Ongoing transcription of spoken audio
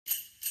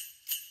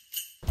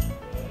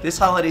This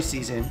holiday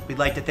season, we'd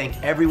like to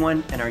thank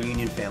everyone in our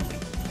union family.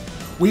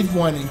 We've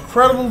won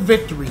incredible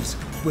victories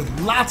with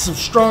lots of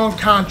strong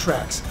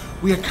contracts.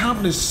 We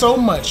accomplished so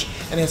much,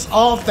 and it's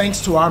all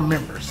thanks to our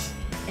members.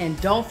 And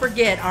don't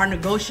forget, our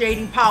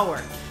negotiating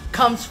power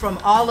comes from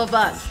all of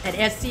us at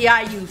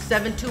SEIU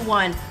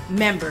 721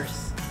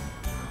 members.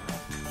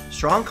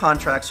 Strong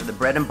contracts are the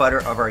bread and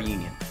butter of our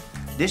union.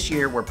 This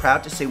year, we're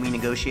proud to say we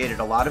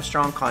negotiated a lot of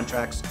strong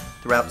contracts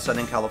throughout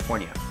Southern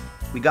California.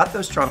 We got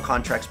those strong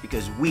contracts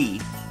because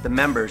we, the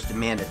members,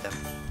 demanded them.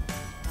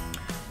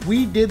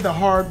 We did the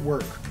hard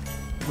work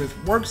with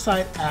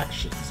worksite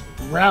actions,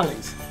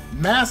 rallies,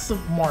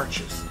 massive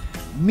marches,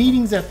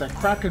 meetings at the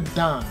crack of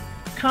dawn,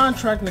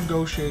 contract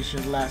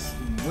negotiations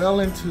lasting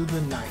well into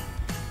the night,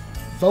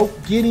 vote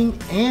getting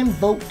and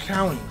vote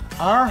counting.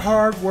 Our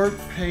hard work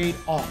paid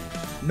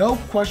off, no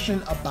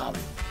question about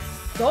it.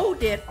 So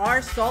did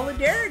our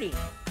solidarity,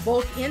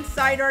 both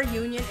inside our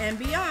union and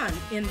beyond,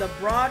 in the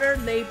broader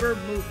labor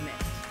movement.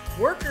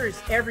 Workers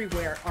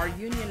everywhere are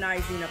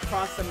unionizing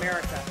across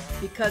America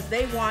because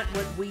they want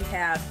what we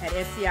have at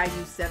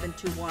SEIU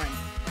 721,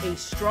 a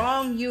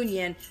strong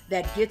union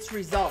that gets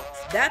results.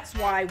 That's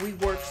why we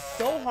work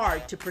so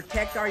hard to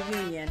protect our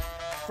union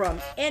from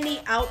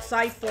any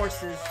outside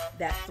forces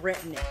that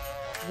threaten it.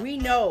 We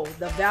know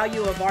the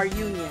value of our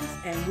unions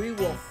and we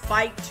will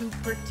fight to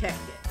protect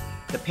it.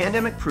 The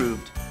pandemic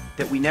proved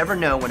that we never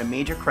know when a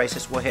major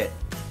crisis will hit,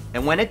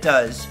 and when it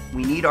does,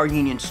 we need our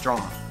union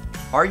strong.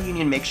 Our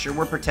union makes sure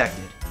we're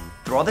protected.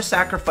 Through all the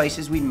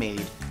sacrifices we've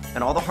made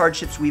and all the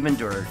hardships we've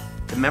endured,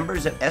 the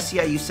members of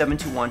SEIU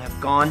 721 have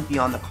gone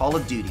beyond the call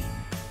of duty,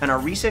 and our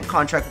recent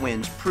contract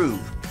wins prove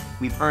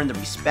we've earned the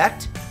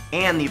respect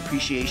and the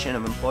appreciation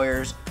of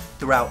employers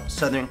throughout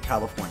Southern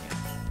California.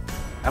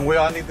 And we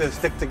all need to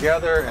stick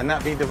together and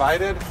not be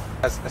divided.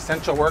 As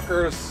essential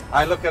workers,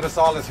 I look at us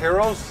all as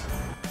heroes.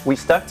 We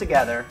stuck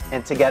together,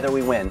 and together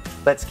we win.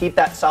 Let's keep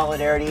that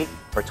solidarity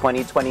for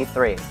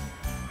 2023.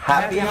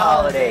 Happy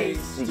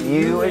holidays to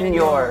you and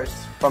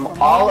yours from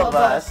all of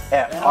us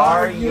at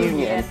our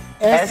union,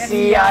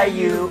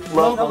 SEIU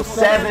Local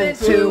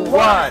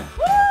 721.